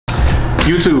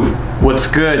YouTube, what's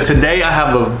good? Today I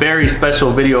have a very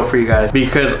special video for you guys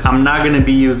because I'm not going to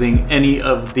be using any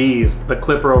of these, the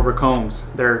clipper over combs.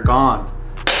 They're gone.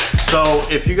 So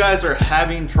if you guys are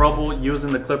having trouble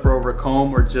using the clipper over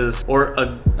comb, or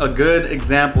a good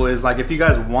example is like if you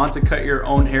guys want to cut your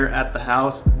own hair at the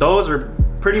house, those are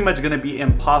pretty much going to be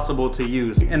impossible to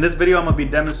use. In this video I'm going to be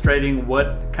demonstrating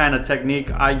what kind of technique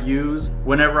I use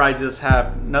whenever I just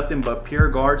have nothing but pure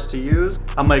guards to use.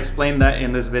 I'm going to explain that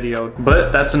in this video,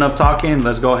 but that's enough talking.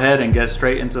 Let's go ahead and get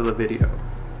straight into the video.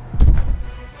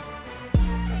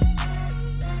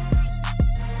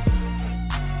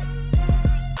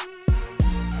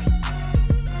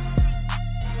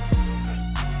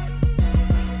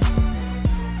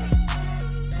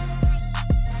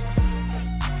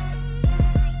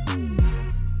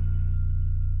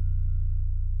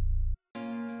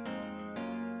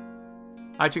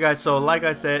 Alright you guys, so like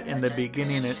I said in the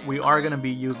beginning, we are going to be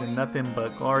using nothing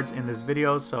but guards in this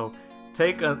video, so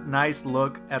take a nice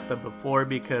look at the before,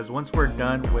 because once we're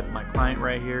done with my client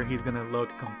right here, he's going to look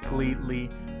completely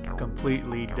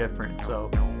different.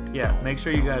 So yeah, make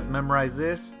sure you guys memorize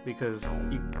this because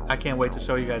I can't wait to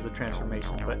show you guys the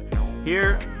transformation. But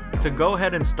here, to go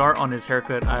ahead and start on his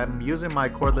haircut, I'm using my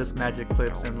cordless magic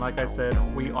clips, and like I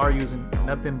said, we are using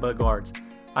nothing but guards.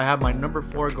 I have my number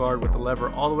 4 guard with the lever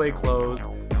all the way closed,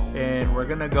 and we're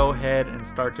gonna go ahead and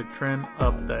start to trim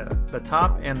up the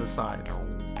top and the sides.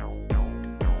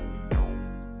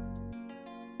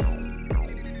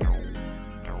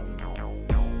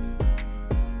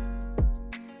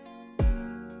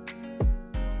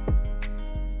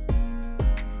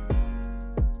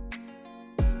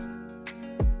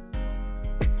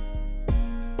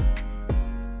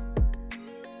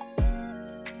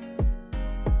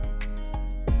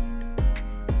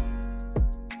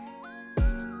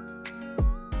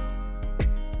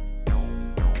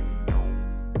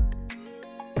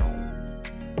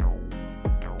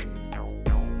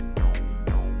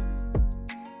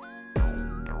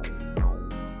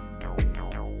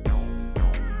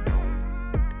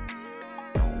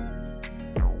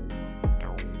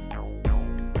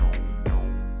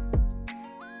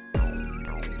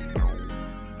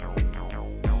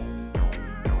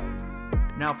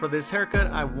 Now for this haircut,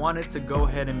 I wanted to go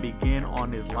ahead and begin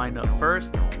on his lineup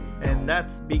first, and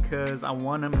that's because I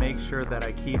want to make sure that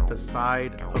I keep the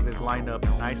side of his lineup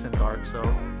nice and dark. So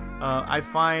I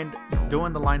find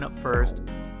doing the lineup first,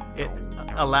 it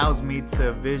allows me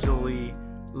to visually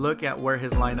look at where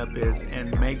his lineup is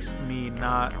and makes me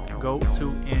not go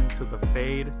too into the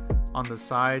fade on the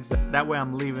sides. That way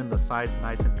I'm leaving the sides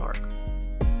nice and dark.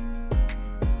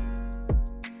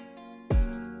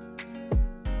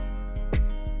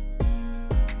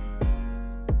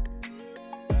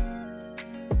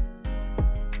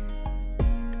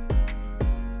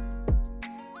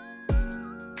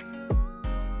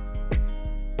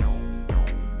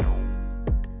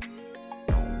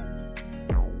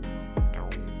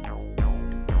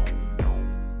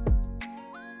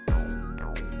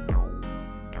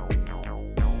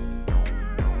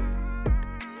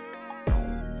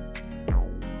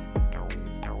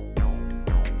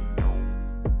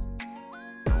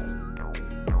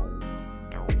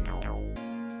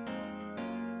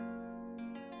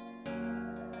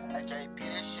 JP,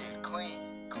 this shit clean.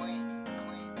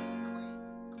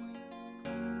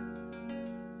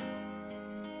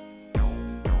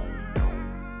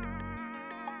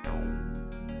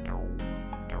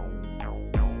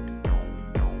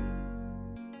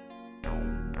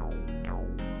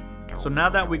 So now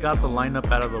that we got the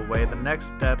lineup out of the way, the next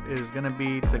step is going to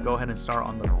be to go ahead and start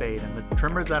on the fade. And the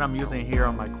trimmers that I'm using here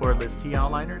are my cordless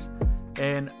T-outliners.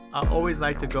 And I always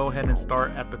like to go ahead and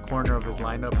start at the corner of his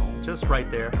lineup, just right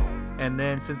there. And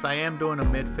then since I am doing a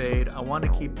mid fade, I want to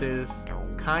keep this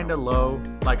kind of low.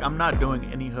 Like I'm not doing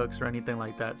any hooks or anything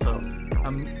like that. So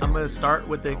I'm going to start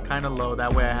with it kind of low.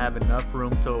 That way I have enough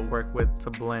room to work with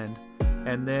to blend.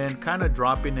 And then kind of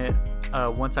dropping it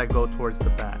once I go towards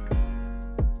the back.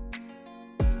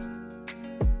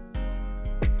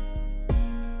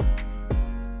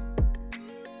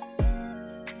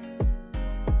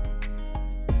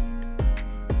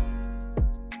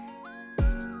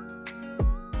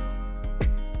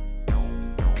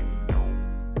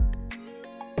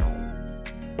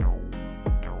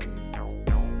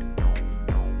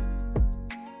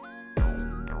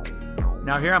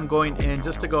 Now here I'm going in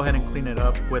just to go ahead and clean it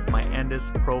up with my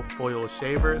Andis Pro Foil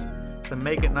shavers to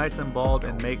make it nice and bald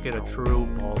and make it a true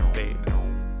bald fade.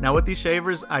 Now with these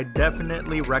shavers, I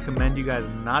definitely recommend you guys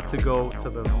not to go to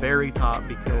the very top,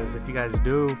 because if you guys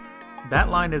do, that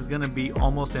line is going to be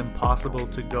almost impossible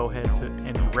to go ahead to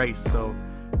and erase. So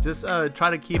just try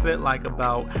to keep it like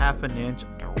about half an inch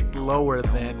lower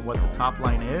than what the top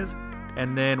line is.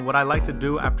 And then what I like to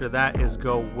do after that is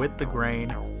go with the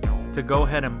grain to go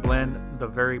ahead and blend the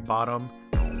very bottom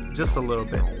just a little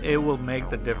bit. It will make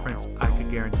the difference, I can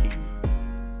guarantee you.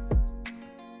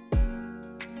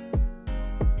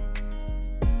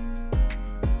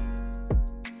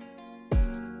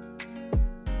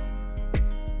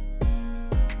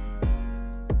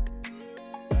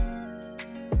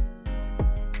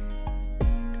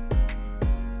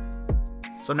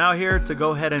 So now here to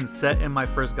go ahead and set in my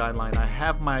first guideline, I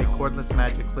have my cordless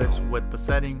magic clips with the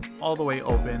setting all the way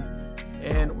open,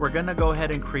 and we're gonna go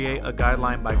ahead and create a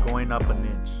guideline by going up an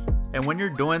inch. And when you're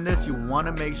doing this, you want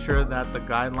to make sure that the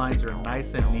guidelines are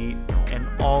nice and neat and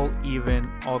all even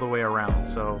all the way around.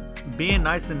 So being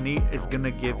nice and neat is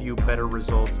gonna give you better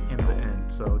results in the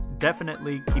end. So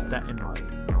definitely keep that in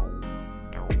mind.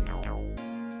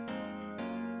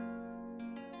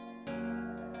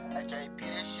 JP,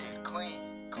 this shit clean.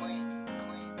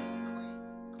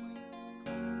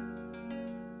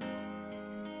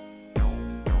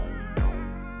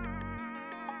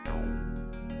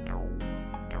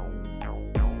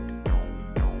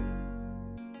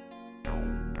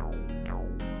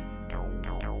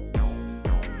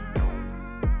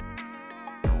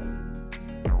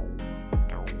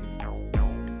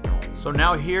 So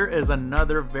now here is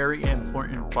another very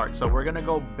important part. So we're gonna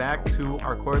go back to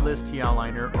our cordless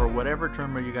T-liner or whatever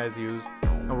trimmer you guys use,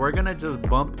 and we're gonna just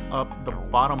bump up the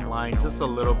bottom line just a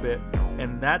little bit,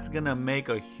 and that's gonna make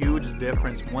a huge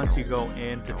difference once you go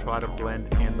in to try to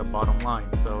blend in the bottom line.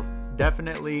 So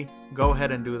definitely go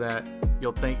ahead and do that.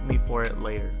 You'll thank me for it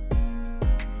later.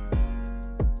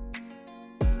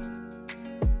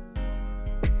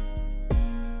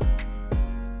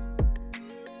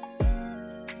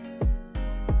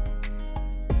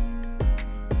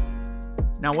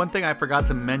 Now, one thing I forgot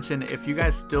to mention, if you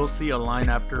guys still see a line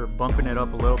after bumping it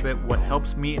up a little bit, what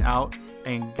helps me out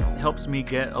and helps me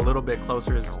get a little bit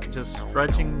closer is just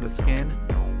stretching the skin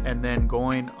and then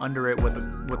going under it with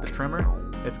the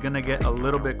trimmer. It's gonna get a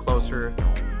little bit closer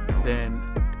than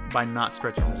by not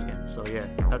stretching the skin. So yeah,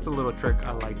 that's a little trick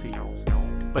I like to use.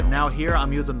 But now here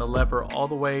I'm using the lever all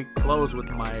the way closed with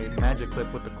my magic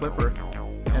clip with the clipper,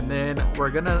 and then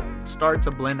we're gonna start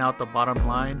to blend out the bottom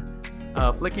line.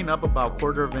 Flicking up about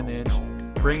 1/4 of an inch,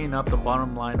 bringing up the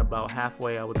bottom line about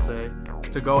halfway, I would say,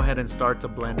 to go ahead and start to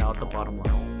blend out the bottom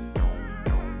line.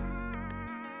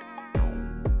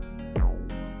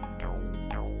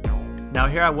 Now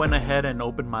here I went ahead and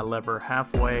opened my lever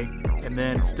halfway, and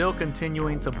then still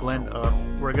continuing to blend up,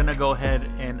 we're gonna go ahead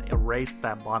and erase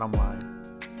that bottom line.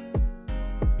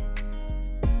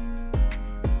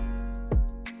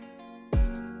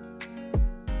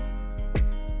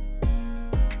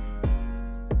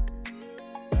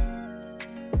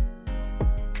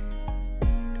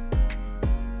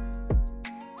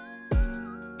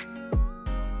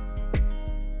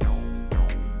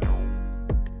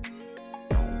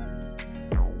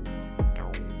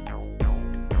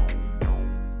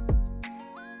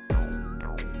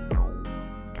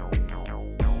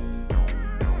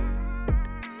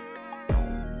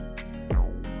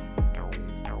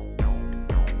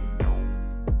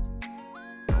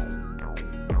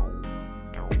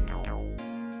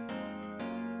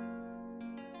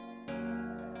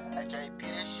 JP,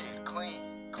 this shit clean.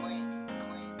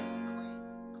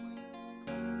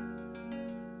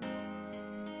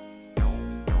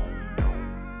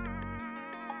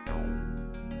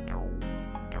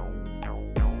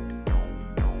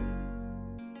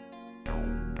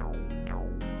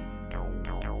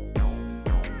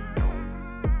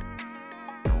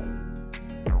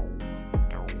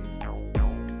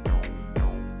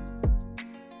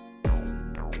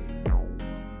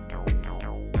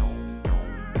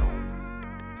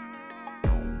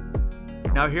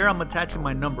 Now here I'm attaching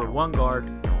my number 1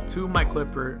 guard to my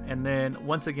clipper, and then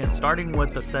once again starting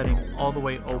with the setting all the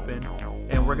way open,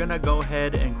 and we're gonna go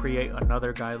ahead and create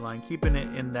another guideline, keeping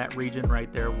it in that region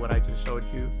right there what I just showed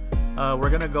you. We're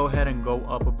gonna go ahead and go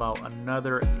up about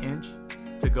another inch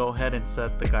to go ahead and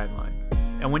set the guideline.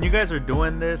 And when you guys are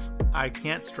doing this, I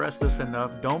can't stress this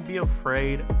enough, don't be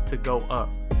afraid to go up.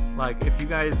 Like if you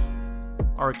guys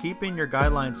are keeping your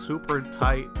guidelines super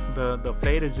tight, the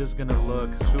fade is just gonna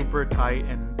look super tight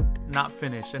and not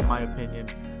finished in my opinion.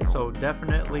 So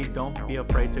definitely don't be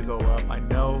afraid to go up. I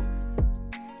know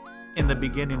in the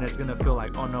beginning it's gonna feel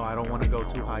like, oh no, I don't want to go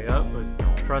too high up, but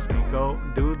trust me, go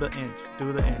do the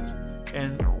inch.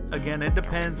 And again, it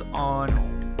depends on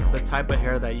the type of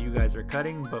hair that you guys are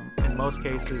cutting, but in most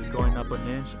cases going up an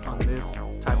inch on this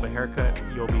type of haircut,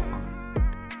 you'll be fine.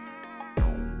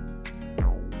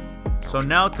 So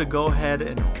now to go ahead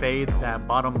and fade that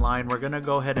bottom line, we're gonna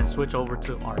go ahead and switch over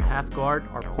to our half guard,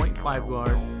 our 0.5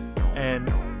 guard,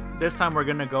 and this time we're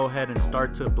gonna go ahead and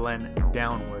start to blend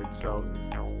downward. So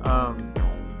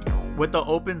with the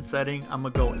open setting, I'm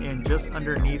gonna go in just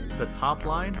underneath the top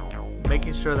line,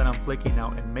 making sure that I'm flicking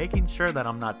out and making sure that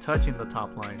I'm not touching the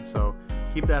top line. So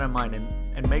keep that in mind,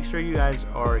 and make sure you guys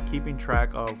are keeping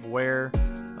track of where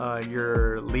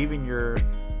you're leaving your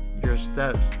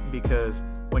steps, because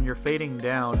when you're fading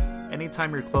down,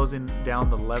 anytime you're closing down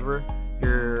the lever,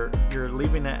 you're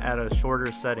leaving it at a shorter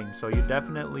setting. So you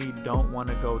definitely don't want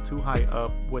to go too high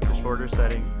up with the shorter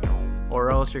setting,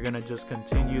 or else you're going to just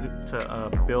continue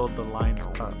to build the lines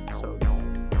up. So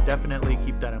definitely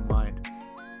keep that in mind.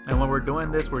 And when we're doing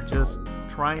this, we're just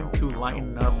trying to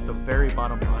lighten up the very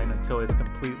bottom line until it's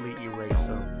completely erased.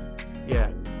 So yeah,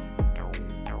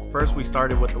 first we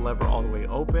started with the lever all the way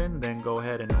open, then go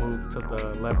ahead and move to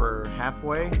the lever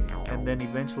halfway, and then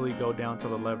eventually go down to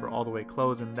the lever all the way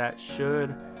closed, and that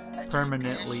should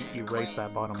permanently erase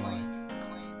that bottom line.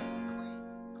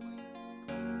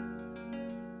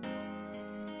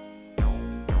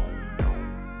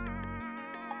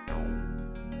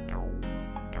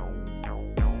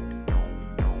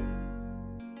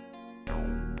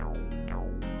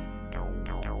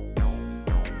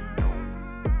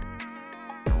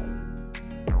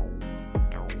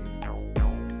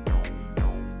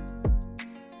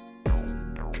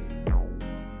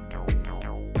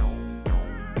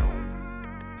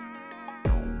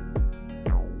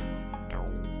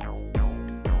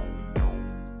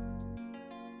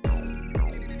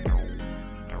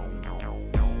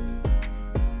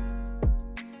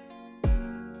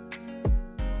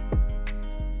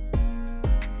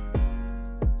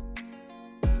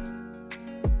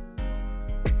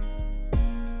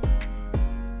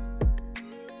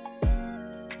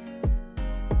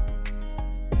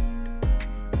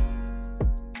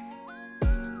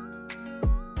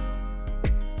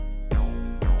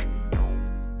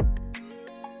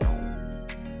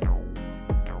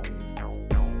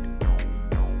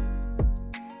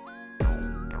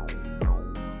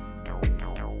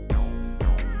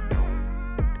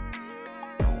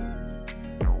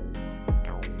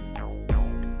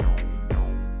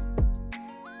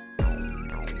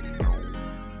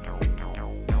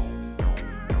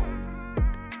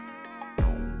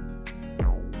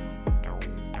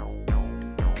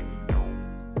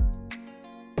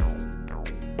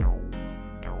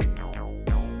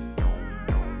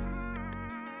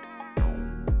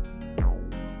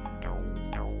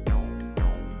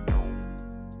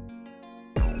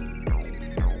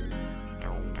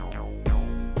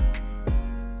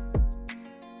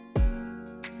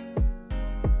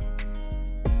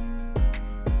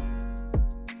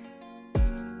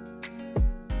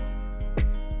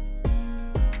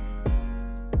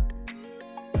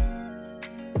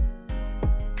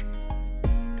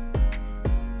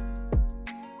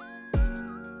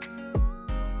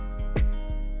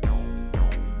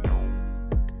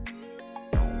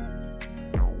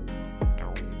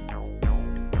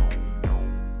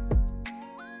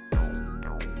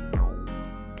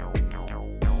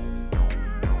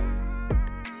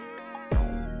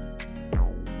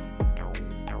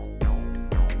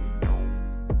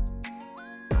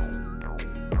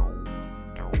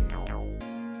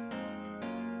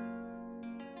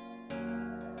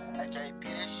 JP,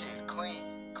 this shit clean,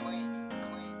 clean,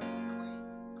 clean, clean,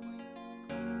 clean,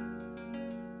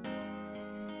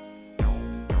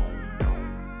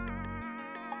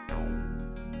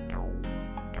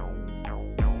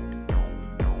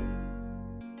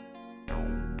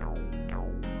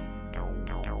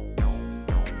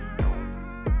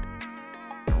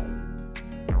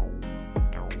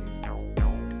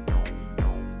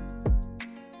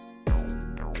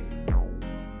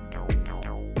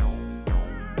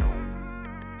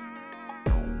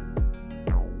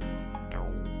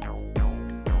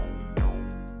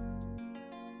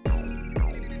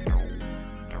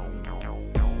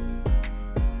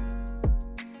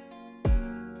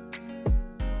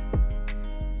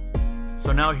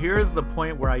 So now here's the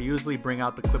point where I usually bring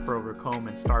out the clipper over comb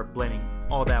and start blending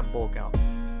all that bulk out.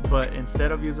 But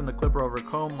instead of using the clipper over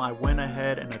comb, I went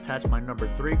ahead and attached my number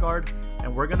 3 guard,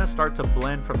 and we're gonna start to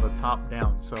blend from the top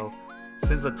down. So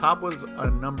since the top was a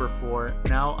number 4,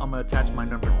 now I'm gonna attach my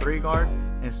number 3 guard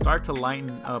and start to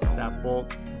lighten up that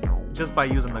bulk just by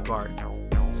using the guards.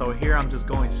 So here I'm just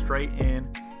going straight in,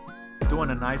 doing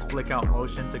a nice flick out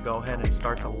motion to go ahead and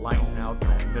start to lighten out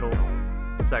that middle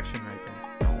section right there.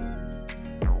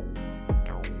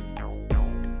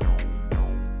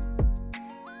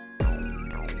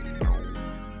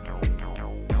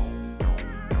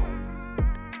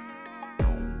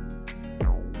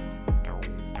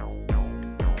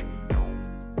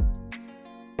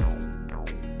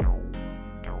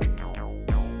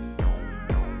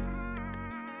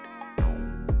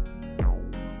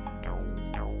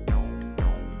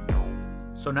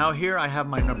 So now here I have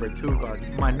my number 2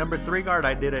 guard. My number 3 guard,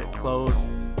 I did it closed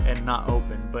and not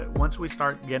open, but once we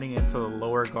start getting into the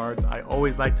lower guards, I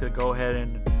always like to go ahead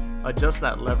and adjust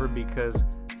that lever because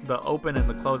the open and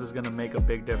the close is going to make a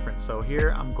big difference. So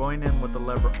here I'm going in with the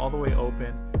lever all the way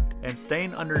open and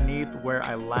staying underneath where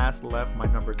I last left my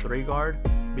number 3 guard,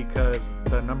 because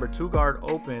the number 2 guard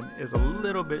open is a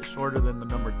little bit shorter than the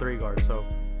number 3 guard. So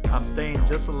I'm staying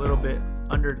just a little bit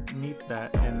underneath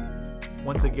that, and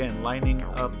once again lining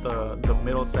up the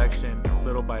middle section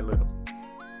little by little.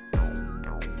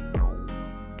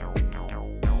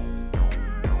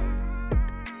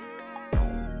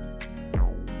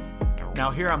 Now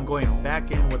here I'm going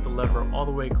back in with the lever all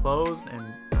the way closed, and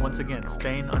once again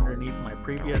staying underneath my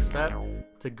previous step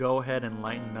to go ahead and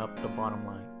lighten up the bottom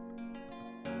line.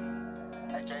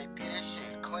 Hey, JP,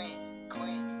 this shit clean,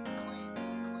 clean, clean,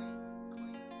 clean, clean.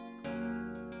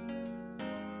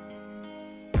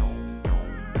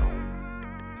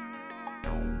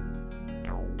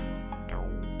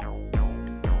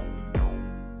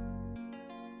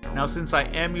 Now since I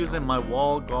am using my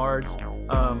wall guards,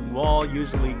 wall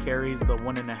usually carries the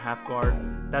 1.5 guard.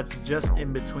 That's just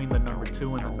in between the number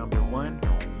 2 and the number 1.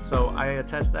 So I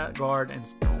attach that guard, and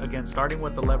again starting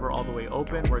with the lever all the way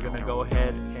open, we're going to go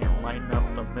ahead and lighten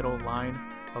up the middle line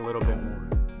a little bit more.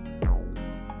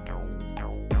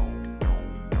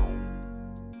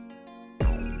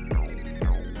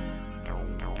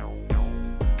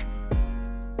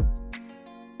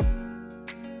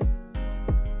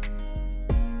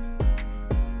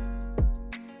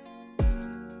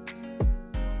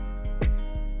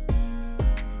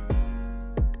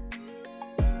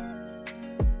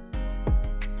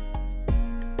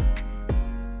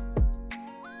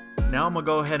 Now I'm going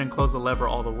to go ahead and close the lever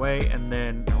all the way, and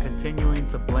then continuing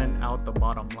to blend out the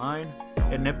bottom line.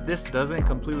 And if this doesn't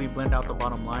completely blend out the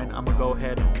bottom line, I'm going to go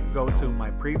ahead and go to my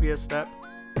previous step,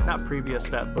 not previous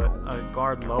step, but a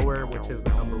guard lower, which is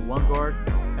the number 1 guard,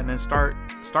 and then start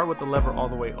with the lever all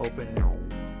the way open,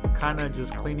 and kind of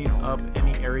just cleaning up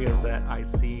any areas that I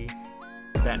see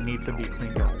that need to be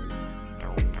cleaned up.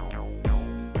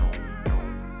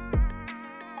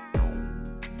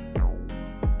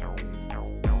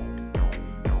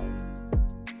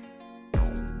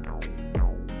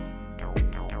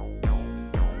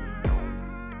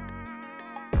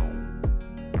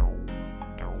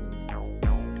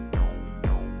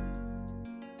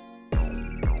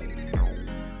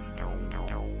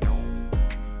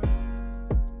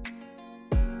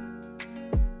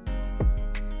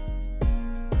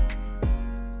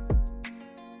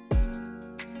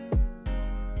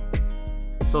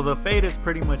 So the fade is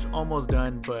pretty much almost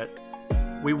done, but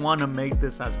we want to make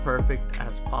this as perfect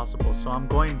as possible. So I'm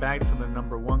going back to the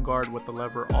number 1 guard with the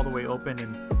lever all the way open,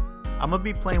 and I'm going to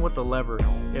be playing with the lever.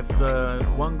 If the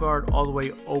 1 guard all the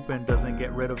way open doesn't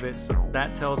get rid of it, so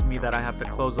that tells me that I have to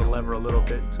close the lever a little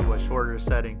bit to a shorter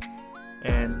setting.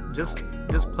 And just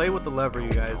play with the lever,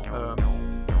 you guys.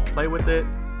 Play with it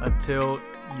until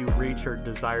you reach your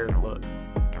desired look.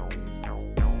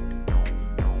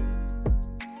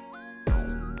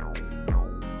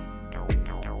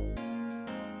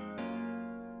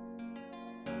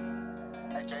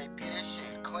 Hey, JP,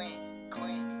 this shit clean,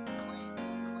 clean, clean,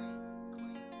 clean, clean,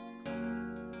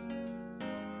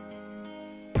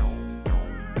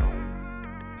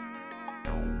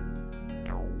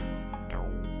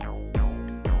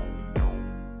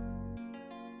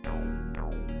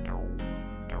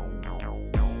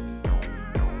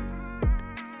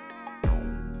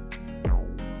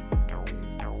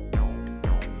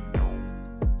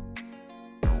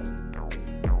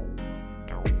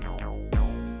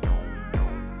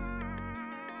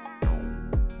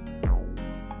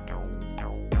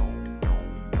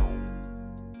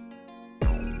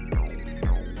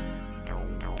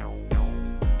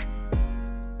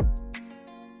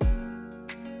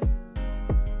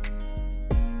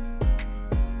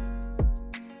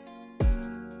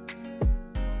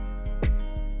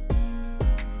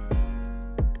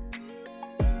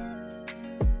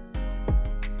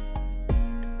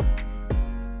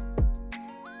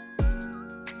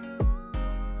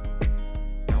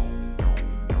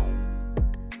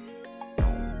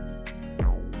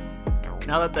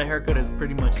 Now that the haircut is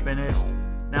pretty much finished,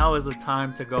 now is the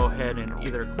time to go ahead and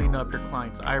either clean up your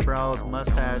client's eyebrows,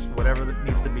 mustache, whatever that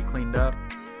needs to be cleaned up,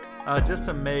 just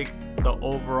to make the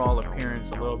overall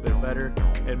appearance a little bit better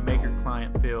and make your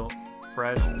client feel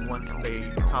fresh once they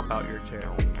hop out your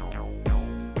chair.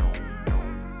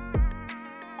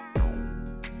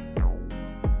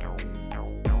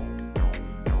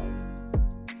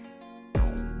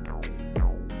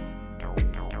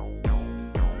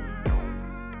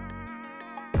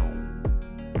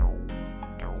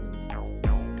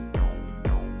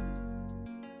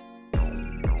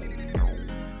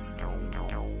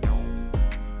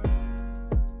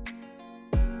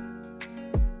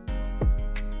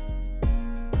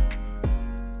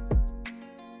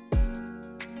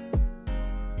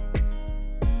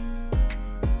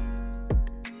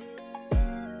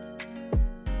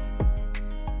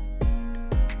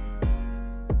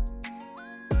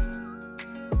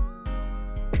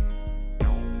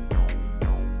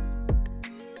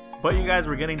 But you guys,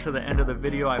 we're getting to the end of the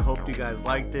video. I hope you guys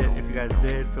liked it. If you guys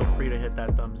did, feel free to hit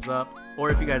that thumbs up.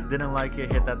 Or if you guys didn't like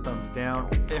it, hit that thumbs down.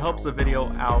 It helps the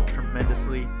video out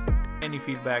tremendously. Any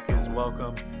feedback is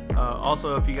welcome.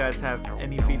 Also, if you guys have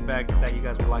any feedback that you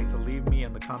guys would like to leave me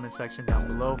in the comment section down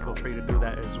below, feel free to do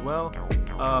that as well.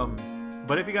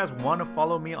 But if you guys want to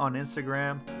follow me on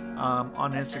Instagram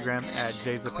at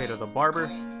Jzepeda the Barber.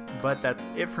 But that's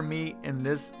it for me in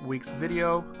this week's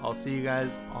video. I'll see you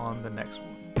guys on the next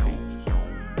one.